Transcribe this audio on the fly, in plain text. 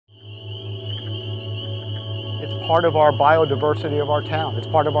It's part of our biodiversity of our town. It's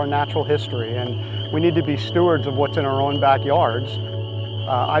part of our natural history, and we need to be stewards of what's in our own backyards.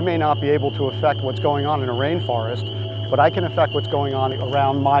 I may not be able to affect what's going on in a rainforest, but I can affect what's going on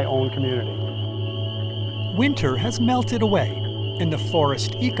around my own community. Winter has melted away, and the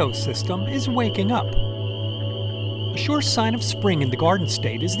forest ecosystem is waking up. A sure sign of spring in the Garden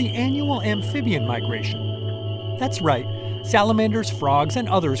State is the annual amphibian migration. That's right, salamanders, frogs, and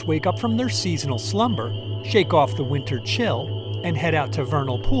others wake up from their seasonal slumber, shake off the winter chill, and head out to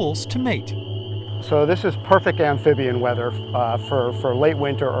vernal pools to mate. So this is perfect amphibian weather for late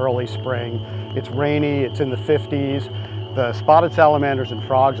winter, early spring. It's rainy, it's in the 50s. The spotted salamanders and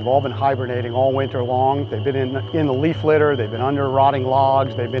frogs have all been hibernating all winter long. They've been in the leaf litter, they've been under rotting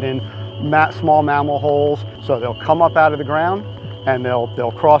logs, they've been in small mammal holes. So they'll come up out of the ground and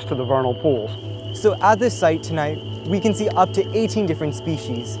they'll cross to the vernal pools. So at this site tonight, we can see up to 18 different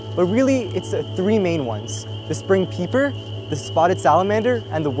species, but really it's the three main ones: the spring peeper, the spotted salamander,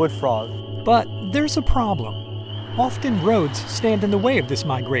 and the wood frog. But there's a problem. Often roads stand in the way of this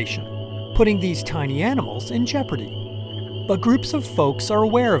migration, putting these tiny animals in jeopardy. But groups of folks are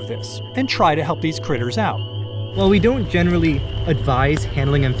aware of this and try to help these critters out. While we don't generally advise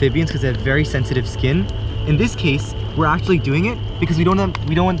handling amphibians because they have very sensitive skin, in this case, we're actually doing it because we don't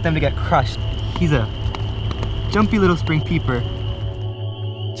want them to get crushed. He's a jumpy little spring peeper.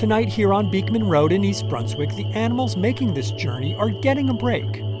 Tonight here on Beekman Road in East Brunswick, the animals making this journey are getting a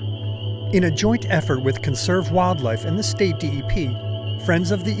break. In a joint effort with Conserve Wildlife and the State DEP,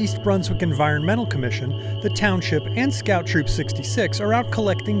 Friends of the East Brunswick Environmental Commission, the Township, and Scout Troop 66 are out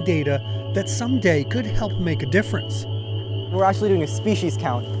collecting data that someday could help make a difference. We're actually doing a species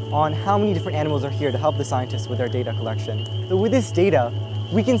count on how many different animals are here to help the scientists with their data collection. So with this data,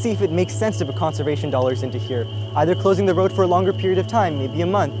 we can see if it makes sense to put conservation dollars into here, either closing the road for a longer period of time, maybe a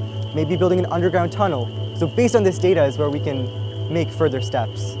month, maybe building an underground tunnel. So based on this data is where we can make further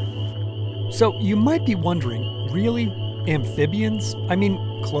steps. So you might be wondering, really? Amphibians? I mean,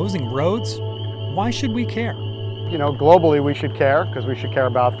 closing roads? Why should we care? You know, globally we should care because we should care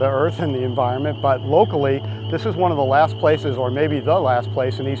about the earth and the environment, but locally this is one of the last places, or maybe the last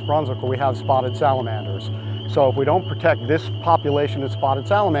place in East Brunswick where we have spotted salamanders. So if we don't protect this population of spotted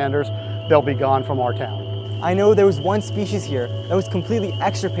salamanders, they'll be gone from our town. I know there was one species here that was completely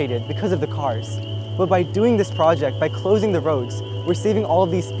extirpated because of the cars. But by doing this project, by closing the roads, we're saving all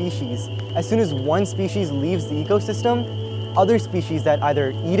of these species. As soon as one species leaves the ecosystem, other species that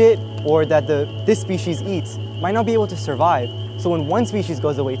either eat it or that this species eats might not be able to survive. So when one species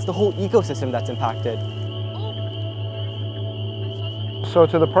goes away, it's the whole ecosystem that's impacted. So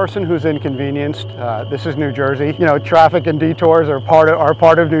to the person who's inconvenienced, this is New Jersey. You know, traffic and detours are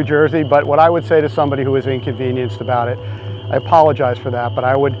part of New Jersey, but what I would say to somebody who is inconvenienced about it, I apologize for that, but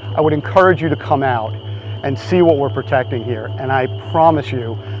I would encourage you to come out and see what we're protecting here. And I promise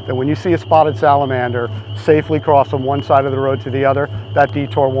you that when you see a spotted salamander safely cross from one side of the road to the other, that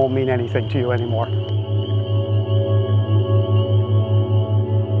detour won't mean anything to you anymore.